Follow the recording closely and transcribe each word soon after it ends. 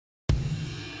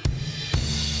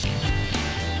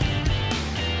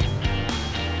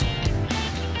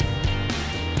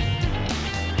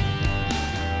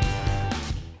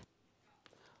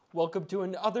Welcome to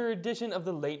another edition of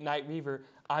the Late Night Reiver.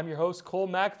 I'm your host, Cole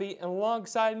McAfee, and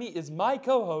alongside me is my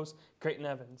co-host, Creighton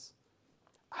Evans.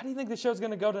 How do you think the show's going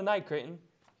to go tonight, Creighton?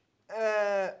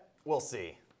 We'll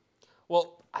see.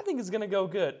 Well, I think it's going to go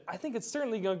good. I think it's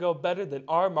certainly going to go better than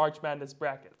our March Madness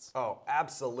brackets. Oh,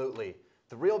 absolutely.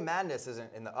 The real madness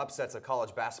isn't in the upsets of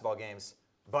college basketball games,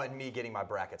 but in me getting my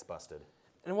brackets busted.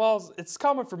 And while it's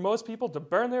common for most people to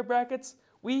burn their brackets,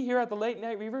 we here at the Late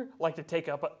Night Reiver like to take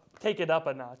it up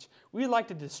a notch. We like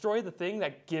to destroy the thing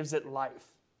that gives it life.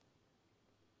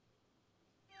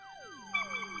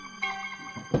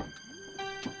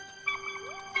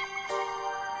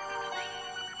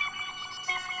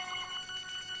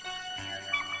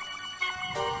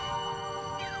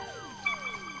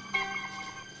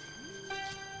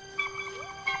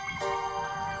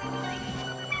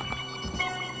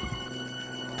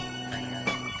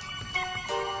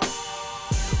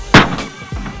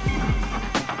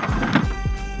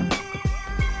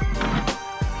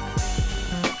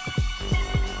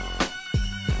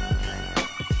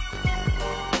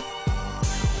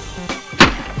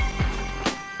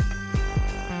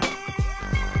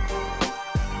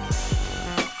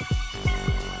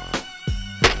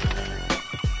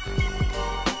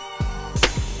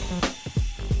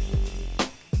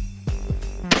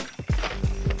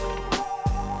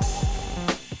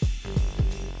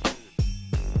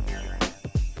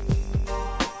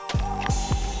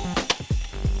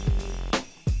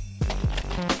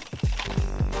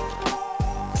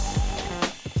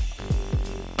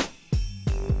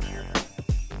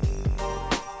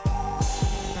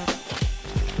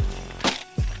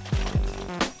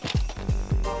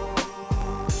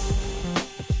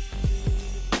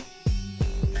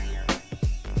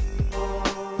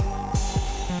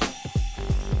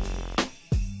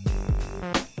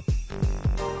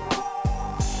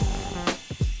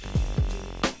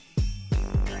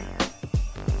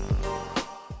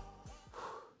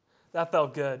 That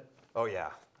felt good. Oh yeah,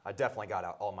 I definitely got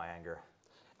out all my anger.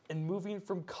 And moving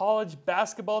from college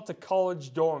basketball to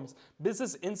college dorms,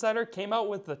 Business Insider came out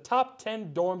with the top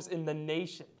 10 dorms in the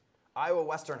nation. Iowa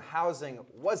Western housing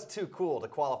was too cool to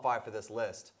qualify for this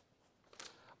list.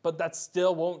 But that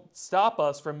still won't stop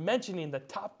us from mentioning the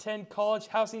top 10 college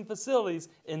housing facilities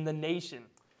in the nation.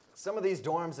 Some of these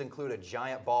dorms include a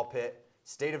giant ball pit,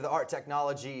 state-of-the-art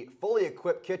technology, fully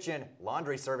equipped kitchen,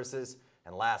 laundry services,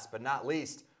 and last but not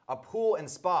least, a pool and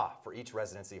spa for each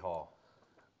residency hall.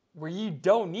 Where you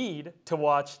don't need to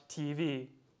watch TV.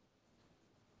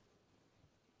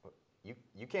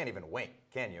 You can't even wink,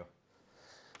 can you?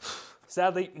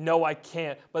 Sadly, no, I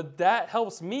can't. But that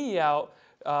helps me out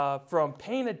from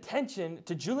paying attention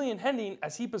to Julian Henning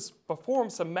as he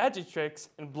performs some magic tricks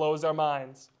and blows our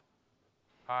minds.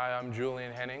 Hi, I'm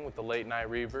Julian Henning with the Late Night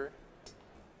Reiver.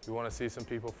 You want to see some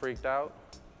people freaked out?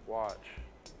 Watch.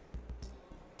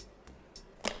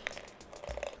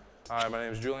 Hi, my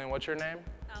name is Julian. What's your name?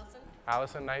 Allison.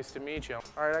 Allison, nice to meet you.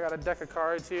 All right, I got a deck of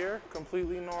cards here,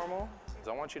 completely normal.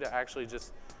 I want you to actually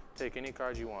just take any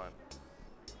card you want.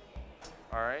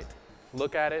 All right,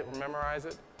 look at it, memorize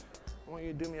it. I want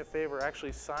you to do me a favor,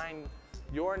 actually sign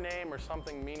your name or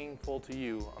something meaningful to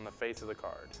you on the face of the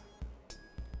card.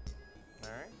 All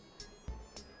right?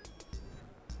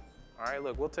 All right,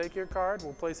 look, we'll take your card,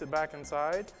 we'll place it back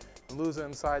inside, and lose it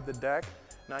inside the deck.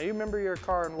 Now you remember your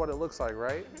card and what it looks like,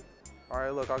 right? All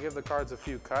right, look, I'll give the cards a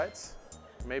few cuts,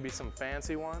 maybe some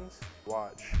fancy ones.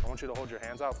 Watch. I want you to hold your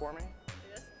hands out for me.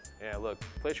 Yes. Yeah, look,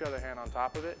 place your other hand on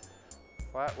top of it.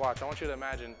 Flat, watch, I want you to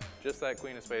imagine just that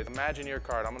Queen of Spades. Imagine your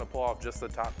card. I'm gonna pull off just the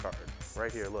top card.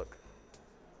 Right here, look.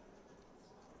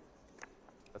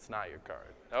 That's not your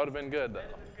card. That would have been good though.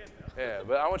 Yeah,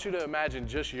 but I want you to imagine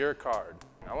just your card.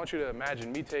 I want you to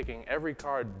imagine me taking every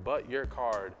card but your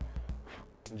card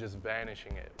and just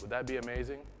vanishing it. Would that be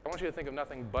amazing? I want you to think of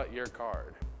nothing but your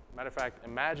card. Matter of fact,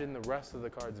 imagine the rest of the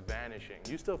cards vanishing.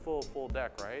 You still full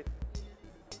deck, right?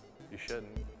 You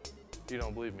shouldn't. You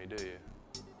don't believe me, do you?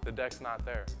 The deck's not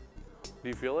there. Do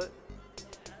you feel it?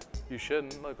 You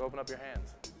shouldn't. Look, open up your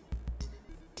hands.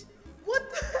 What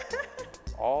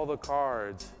the All the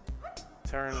cards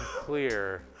turn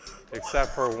clear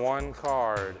except for one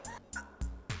card.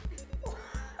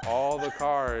 All the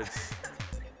cards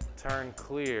turn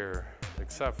clear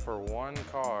except for one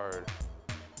card.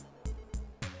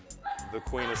 The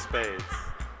Queen of Spades.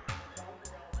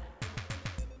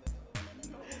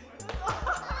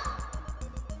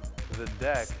 The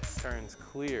deck turns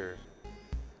clear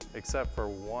except for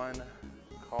one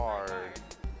card.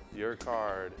 Your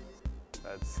card.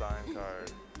 That signed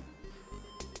card.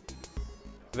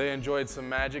 They enjoyed some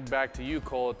magic. Back to you,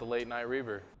 Cole, at the Late Night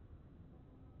Reiver.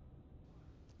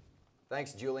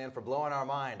 Thanks, Julian, for blowing our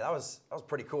mind. That was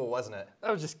pretty cool, wasn't it?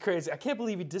 That was just crazy. I can't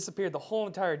believe he disappeared the whole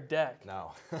entire deck.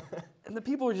 No. And the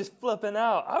people were just flipping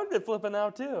out. I would have been flipping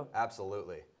out too.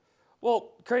 Absolutely.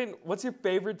 Well, Creighton, what's your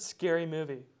favorite scary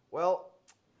movie? Well,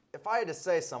 if I had to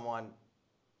say someone,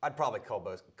 I'd probably call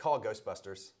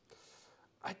Ghostbusters.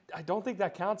 I don't think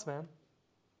that counts, man.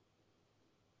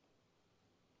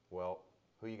 Well,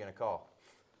 who are you going to call?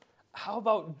 How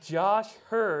about Josh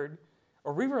Hurd,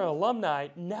 a Reiver alumni,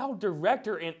 now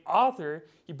director and author?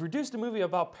 He produced a movie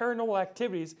about paranormal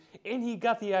activities, and he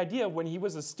got the idea when he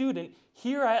was a student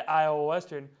here at Iowa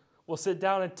Western. We'll sit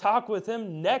down and talk with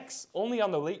him next, only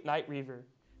on the Late Night Reiver.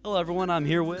 Hello everyone, I'm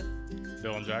here with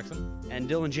Dylan Jackson. And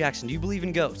Dylan Jackson. Do you believe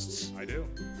in ghosts? I do.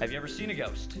 Have you ever seen a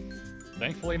ghost?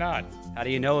 Thankfully not. How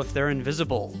do you know if they're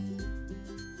invisible?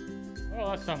 Well,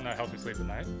 that's something that helps me sleep at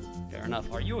night. Fair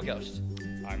enough. Are you a ghost?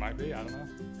 I might be, I don't know.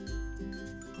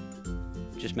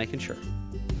 Just making sure.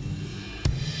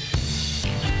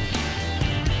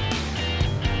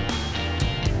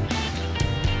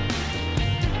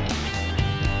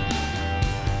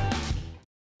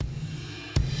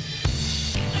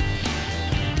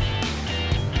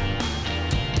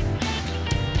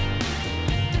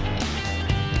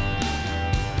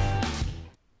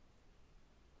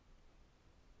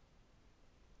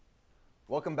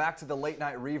 Welcome back to the Late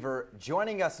Night Reiver.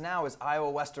 Joining us now is Iowa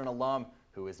Western alum,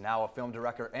 who is now a film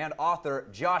director and author,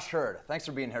 Josh Hurd. Thanks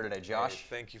for being here today, Josh.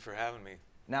 Hey, thank you for having me.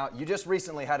 Now, you just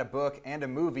recently had a book and a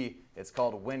movie. It's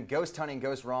called When Ghost Hunting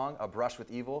Goes Wrong, A Brush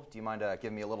with Evil. Do you mind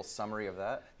giving me a little summary of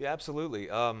that? Yeah, absolutely.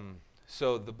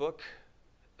 So the book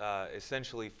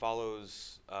essentially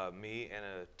follows me and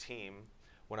a team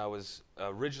when I was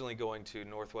originally going to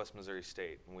Northwest Missouri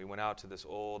State. And we went out to this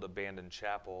old abandoned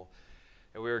chapel,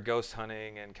 and we were ghost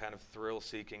hunting and kind of thrill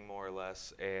seeking more or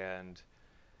less. And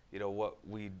what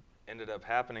we ended up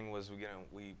happening was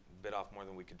we bit off more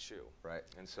than we could chew. Right.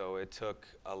 And so it took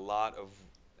a lot of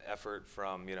effort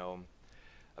from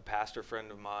a pastor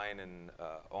friend of mine in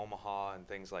Omaha and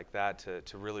things like that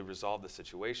to really resolve the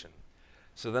situation.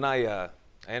 So then I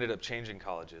ended up changing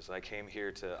colleges. I came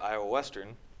here to Iowa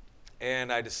Western,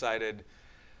 and I decided,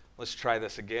 let's try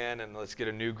this again, and let's get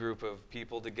a new group of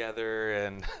people together,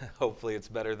 and hopefully it's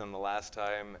better than the last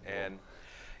time. And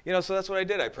so that's what I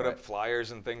did. I put up flyers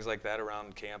and things like that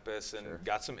around campus and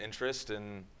got some interest,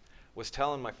 and was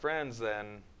telling my friends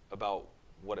then about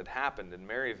what had happened in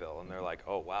Maryville, and they're like,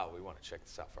 oh wow, we want to check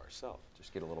this out for ourselves.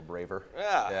 Just get a little braver.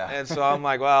 Yeah. And so I'm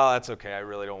like, well, that's okay. I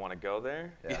really don't want to go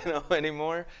there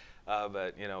anymore.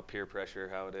 But peer pressure,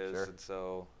 how it is. And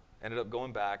so ended up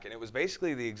going back, and it was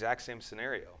basically the exact same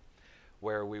scenario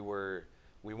where we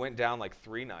went down like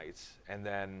 3 nights, and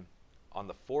then on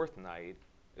the 4th night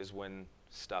is when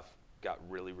stuff got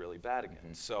really, really bad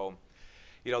again. So,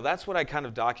 that's what I kind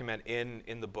of document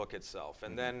in the book itself.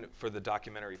 And then for the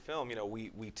documentary film,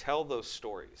 we tell those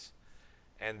stories,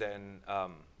 and then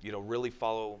really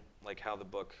follow like how the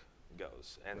book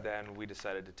goes. And then we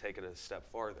decided to take it a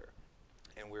step farther,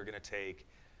 and we're going to take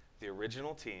the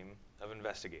original team of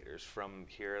investigators from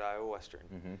here at Iowa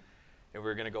Western, and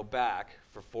we're going to go back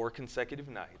for 4 consecutive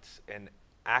nights and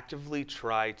actively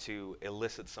try to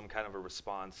elicit some kind of a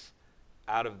response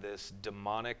out of this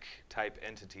demonic type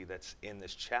entity that's in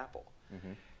this chapel,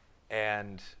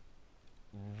 and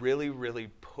really, really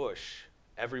push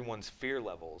everyone's fear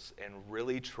levels and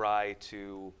really try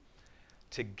to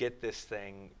get this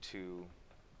thing to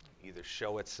either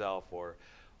show itself or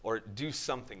do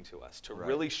something to us, to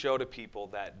really show to people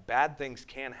that bad things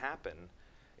can happen,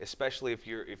 especially if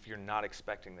you're not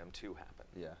expecting them to happen.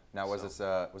 Yeah. Now, was this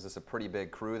a pretty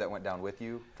big crew that went down with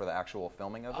you for the actual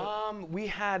filming of it? We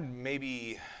had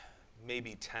maybe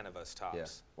 10 of us tops. Yeah.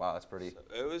 Wow, that's pretty. So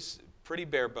it was pretty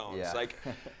bare bones. Yeah. Like,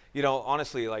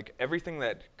 honestly, like everything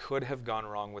that could have gone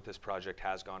wrong with this project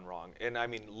has gone wrong. And I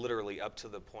mean, literally up to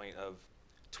the point of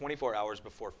 24 hours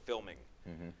before filming,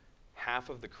 over half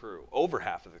of the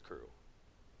crew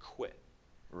quit.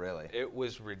 Really? It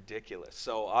was ridiculous.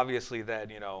 So obviously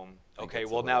then, okay,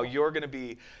 well now little... you're going to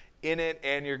be in it,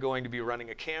 and you're going to be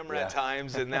running a camera at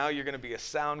times, and now you're going to be a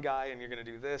sound guy, and you're going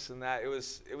to do this and that. It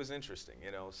was interesting,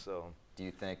 so. Do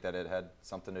you think that it had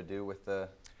something to do with the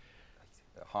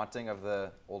haunting of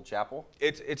the old chapel?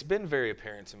 It's been very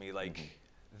apparent to me, like,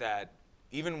 that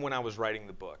even when I was writing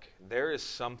the book, there is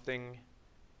something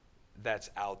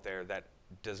that's out there that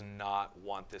does not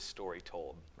want this story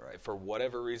told, for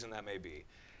whatever reason that may be.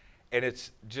 And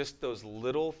it's just those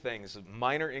little things,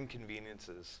 minor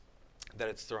inconveniences that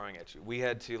it's throwing at you. We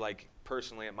had to, like,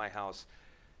 personally at my house,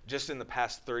 just in the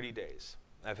past 30 days,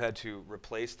 I've had to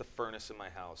replace the furnace in my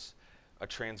house, a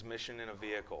transmission in a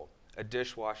vehicle, a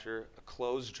dishwasher, a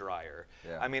clothes dryer.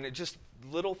 Yeah. I mean, it just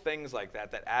little things like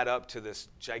that that add up to this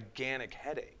gigantic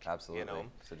headache. Absolutely. You know?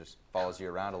 So it just follows you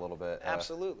around a little bit.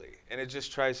 Absolutely. And it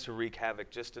just tries to wreak havoc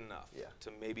just enough Yeah.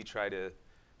 to maybe try to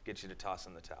get you to toss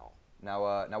in the towel.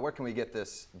 Now where can we get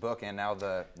this book and now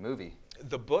the movie?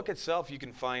 The book itself you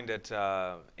can find at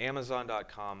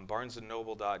Amazon.com,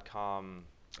 BarnesandNoble.com.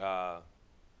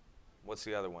 What's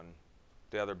the other one?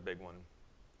 The other big one?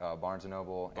 Barnes &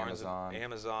 Noble, Amazon.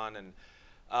 Amazon, and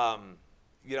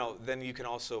you know, then you can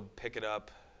also pick it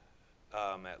up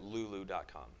at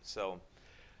Lulu.com. So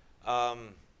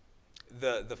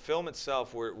the film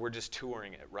itself, we're just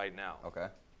touring it right now. Okay.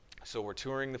 So we're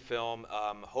touring the film.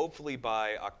 Hopefully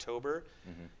by October,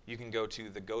 you can go to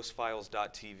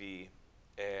theghostfiles.tv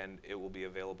and it will be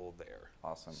available there.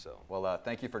 Awesome. So. Well,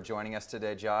 thank you for joining us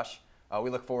today, Josh. We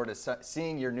look forward to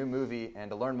seeing your new movie, and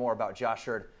to learn more about Josh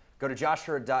Hurd, go to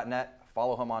joshhurd.net,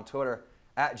 follow him on Twitter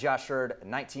at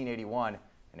joshhurd1981,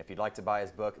 and if you'd like to buy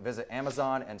his book, visit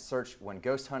Amazon and search When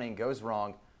Ghost Hunting Goes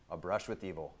Wrong, A Brush with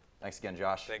Evil. Thanks again,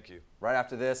 Josh. Thank you. Right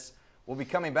after this, we'll be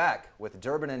coming back with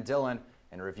Durbin and Dylan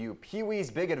and review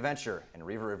Pee-wee's Big Adventure and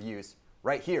Reiver Reviews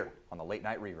right here on the Late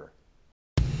Night Reiver.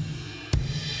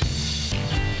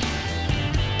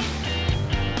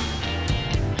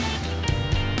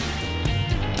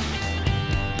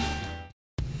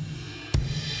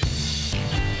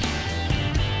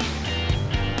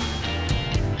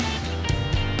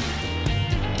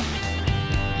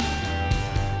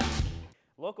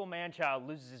 Local man-child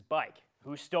loses his bike.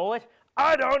 Who stole it?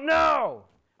 I don't know!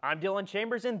 I'm Dylan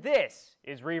Chambers, and this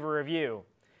is Reiver Review.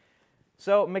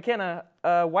 So, McKenna,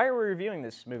 why are we reviewing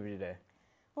this movie today?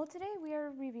 Well, today we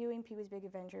are reviewing Pee-wee's Big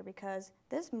Adventure because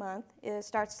this month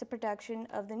starts the production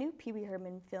of the new Pee Wee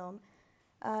Herman film,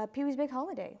 Pee-wee's Big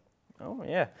Holiday. Oh,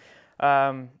 yeah.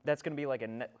 That's going to be like a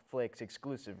Netflix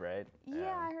exclusive, right?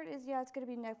 Yeah, I heard it's going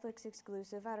to be Netflix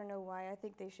exclusive. I don't know why. I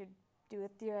think they should do a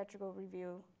theatrical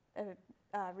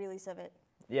release of it.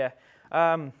 Yeah.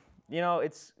 You know,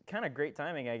 it's kind of great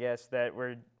timing, I guess, that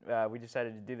we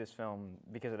decided to do this film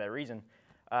because of that reason.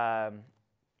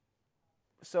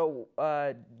 So,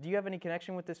 do you have any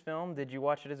connection with this film? Did you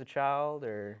watch it as a child,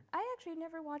 or? I actually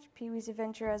never watched Pee-wee's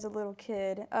Adventure as a little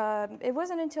kid. It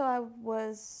wasn't until I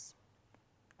was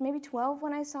maybe 12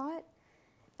 when I saw it.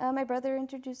 My brother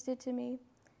introduced it to me.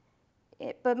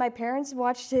 But my parents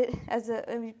watched it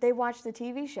they watched the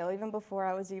TV show even before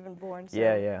I was even born. So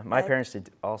Yeah. My parents did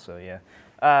also, yeah.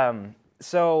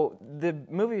 So the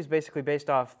movie is basically based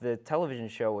off the television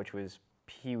show, which was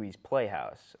Pee-wee's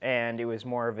Playhouse. And it was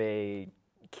more of a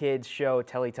kids show,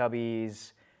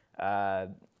 Teletubbies,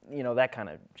 you know, that kind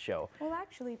of show. Well,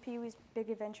 actually, Pee-wee's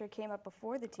Big Adventure came up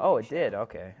before the TV show. Oh, it did?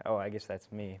 Okay. Oh, I guess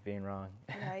that's me being wrong.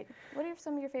 Right. What are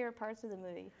some of your favorite parts of the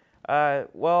movie?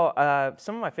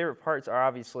 Some of my favorite parts are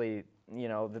obviously, you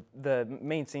know, the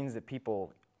main scenes that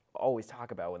people always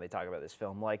talk about when they talk about this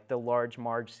film, like the Large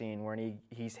Marge scene where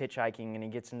he's hitchhiking and he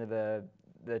gets into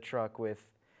the truck with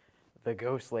the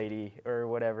ghost lady or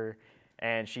whatever,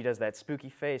 and she does that spooky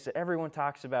face that everyone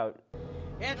talks about.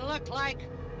 It looked like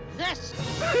this.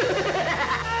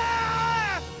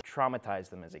 Traumatized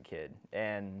them as a kid,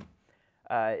 and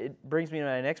it brings me to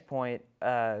my next point.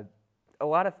 A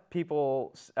lot of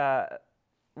people,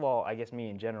 well, I guess me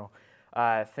in general,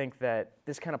 think that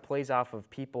this kind of plays off of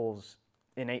people's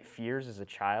innate fears as a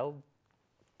child.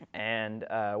 And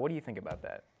what do you think about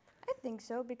that? I think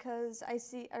so because I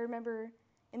remember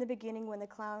in the beginning when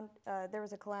there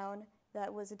was a clown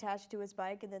that was attached to his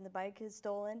bike, and then the bike is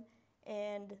stolen,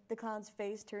 and the clown's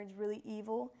face turns really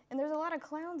evil. And there's a lot of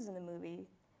clowns in the movie.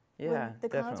 Yeah, when the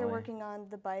clowns definitely are working on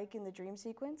the bike in the dream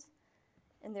sequence,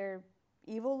 and they're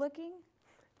evil looking.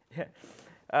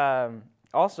 Yeah.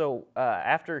 Also,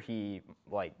 after he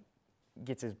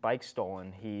gets his bike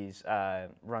stolen, he's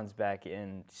runs back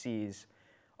and sees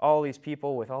all these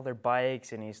people with all their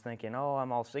bikes, and he's thinking, "Oh,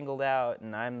 I'm all singled out,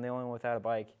 and I'm the only one without a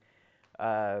bike."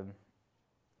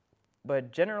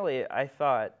 But generally, I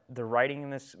thought the writing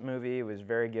in this movie was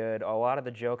very good. A lot of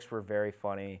the jokes were very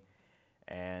funny,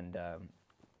 and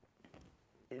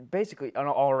basically an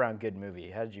all-around good movie.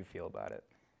 How did you feel about it?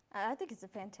 I think it's a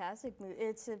fantastic movie.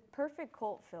 It's a perfect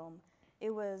cult film. It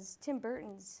was Tim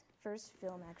Burton's first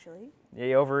film, actually. Yeah,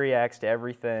 he overreacts to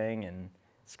everything and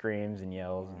screams and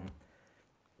yells.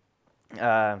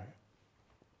 And,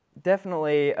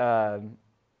 definitely a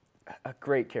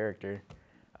great character.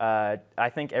 I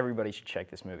think everybody should check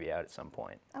this movie out at some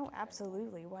point. Oh,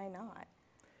 absolutely. Why not?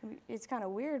 It's kind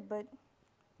of weird, but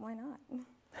why not?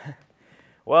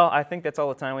 Well, I think that's all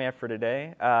the time we have for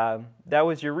today. That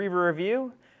was your Reiver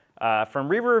Review. From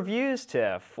Reiver Reviews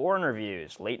to Foreign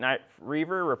Reviews, Late Night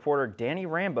Reiver reporter Danny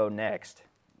Rambo next.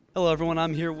 Hello, everyone.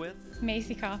 I'm here with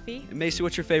Macy Coffee. And Macy.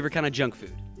 What's your favorite kind of junk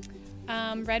food?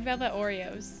 Red Velvet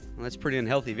Oreos. Well, that's pretty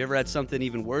unhealthy. Have you ever had something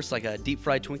even worse, like a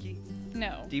deep-fried Twinkie?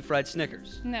 No. Deep-fried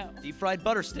Snickers? No. Deep-fried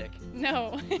butter stick?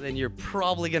 No. Then you're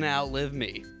probably gonna outlive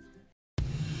me.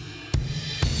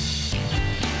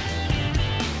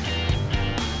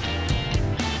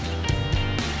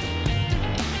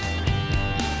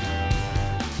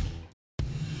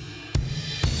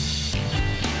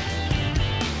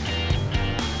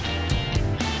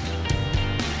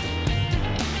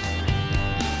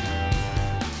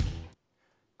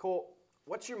 Cole,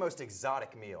 what's your most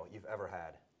exotic meal you've ever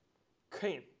had?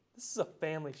 Cream, this is a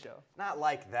family show. Not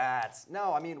like that.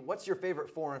 No, I mean, what's your favorite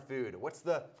foreign food? What's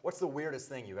the weirdest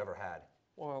thing you've ever had?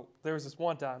 Well, there was this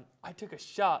one time I took a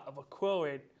shot of a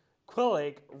quill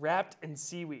egg wrapped in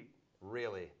seaweed.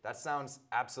 Really? That sounds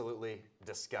absolutely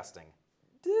disgusting.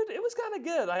 Dude, it was kind of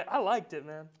good. I liked it,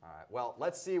 man. All right, well,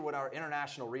 let's see what our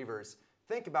international Reivers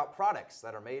think about products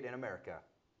that are made in America.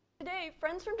 Today,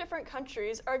 friends from different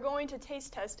countries are going to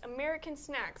taste test American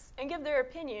snacks and give their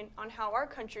opinion on how our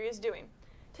country is doing.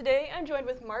 Today, I'm joined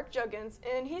with Mark Juggins,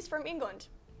 and he's from England.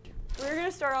 We're going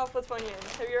to start off with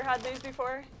Funyuns. Have you ever had these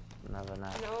before? Never,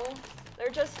 no. No? They're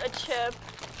just a chip.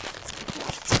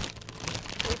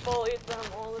 People eat them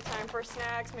all the time for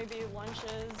snacks, maybe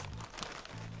lunches.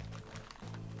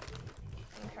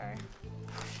 Okay.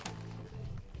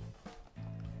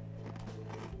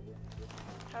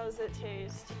 How does it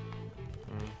taste?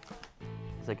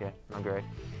 It's okay, not great.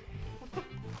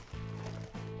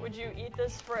 Would you eat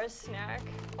this for a snack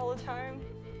all the time?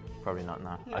 Probably not,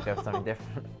 no. No. I'd go for something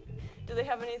different. Do they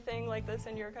have anything like this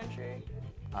in your country?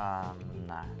 Nah,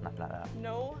 nothing like that.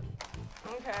 No?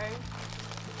 Okay.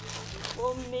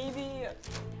 Well, maybe, have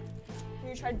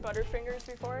you tried Butterfingers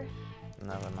before?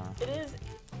 Never, no. It is,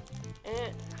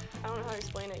 I don't know how to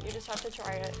explain it. You just have to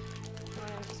try it.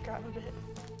 And just grab a bit.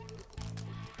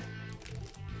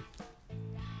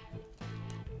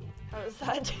 How does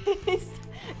that taste?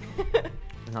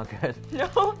 Not good. No? I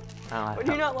don't like What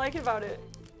do you not like about it?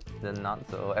 the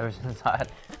nuts or everything inside.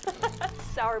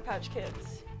 Sour Patch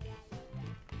Kids.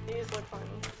 These look fun.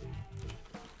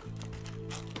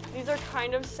 These are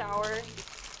kind of sour.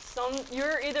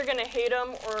 You're either gonna hate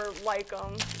them or like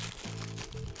them.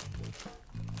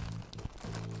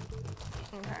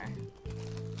 Okay.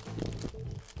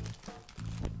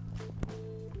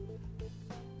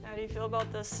 How do you feel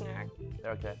about this snack?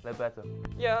 They're okay, they're better.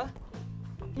 Yeah?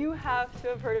 You have to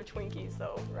have heard of Twinkies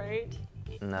though, right?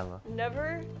 Never.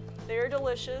 Never? They're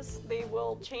delicious. They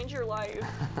will change your life.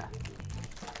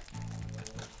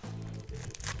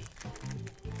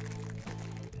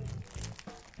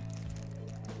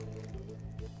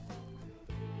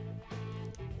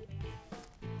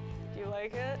 Do you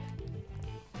like it?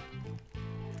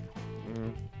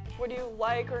 What do you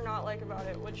like or not like about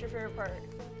it? What's your favorite part?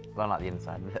 I don't like the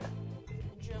inside of it.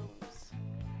 Jones.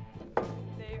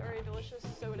 They are a delicious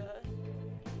soda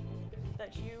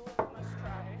that you must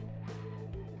try.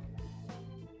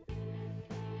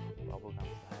 Bubblegum soda.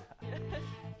 Yes.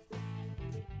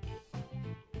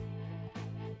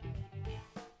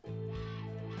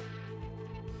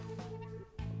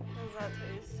 How does that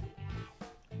taste?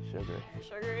 Sugary.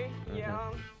 Sugary?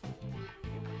 Yeah.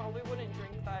 You probably wouldn't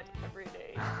drink that every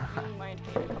day. You might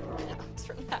gain a couple of pounds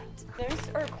from that.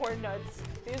 These are corn nuts.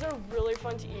 These are really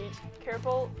fun to eat.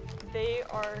 Careful, they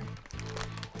are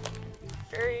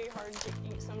very hard to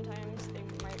eat sometimes. They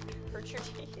might hurt your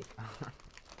teeth.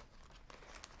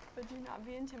 But do not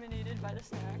be intimidated by the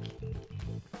snack.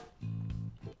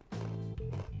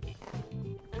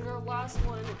 And our last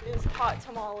one is hot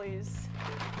tamales.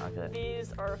 Okay.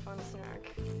 These are a fun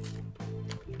snack.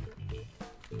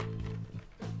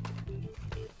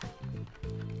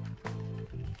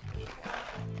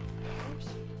 Oops.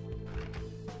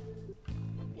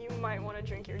 You might want to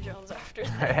drink your Jones after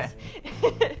this.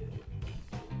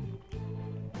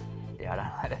 Yeah,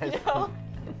 I don't like this. No?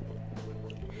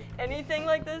 Anything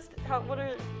like this? What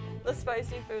are the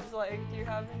spicy foods like? Do you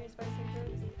have any spicy foods?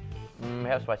 We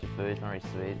have spicy foods, not really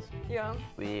sweets. Yeah.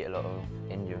 We eat a lot of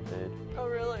Indian food. Oh,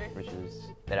 really? Which is,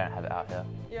 they don't have it out here.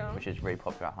 Yeah. Which is very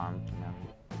popular at home.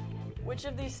 Which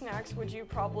of these snacks would you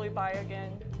probably buy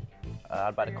again?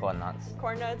 I'd buy the corn nuts.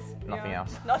 Corn nuts? Nothing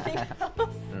else. Nothing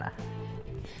else? Nah.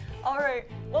 All right.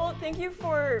 Well, thank you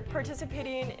for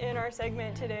participating in our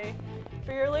segment today.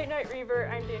 For your Late Night Reiver,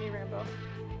 I'm Danny Rambo.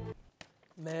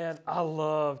 Man, I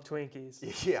love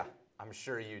Twinkies. Yeah, I'm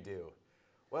sure you do.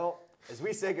 Well, as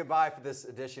we say goodbye for this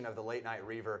edition of the Late Night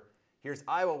Reiver, here's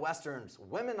Iowa Western's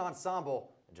Women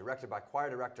Ensemble directed by choir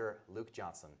director Luke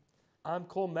Johnson. I'm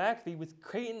Cole McAfee with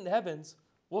Creighton Evans.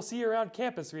 We'll see you around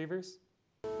campus, Reivers.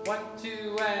 1,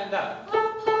 2, and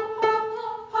up.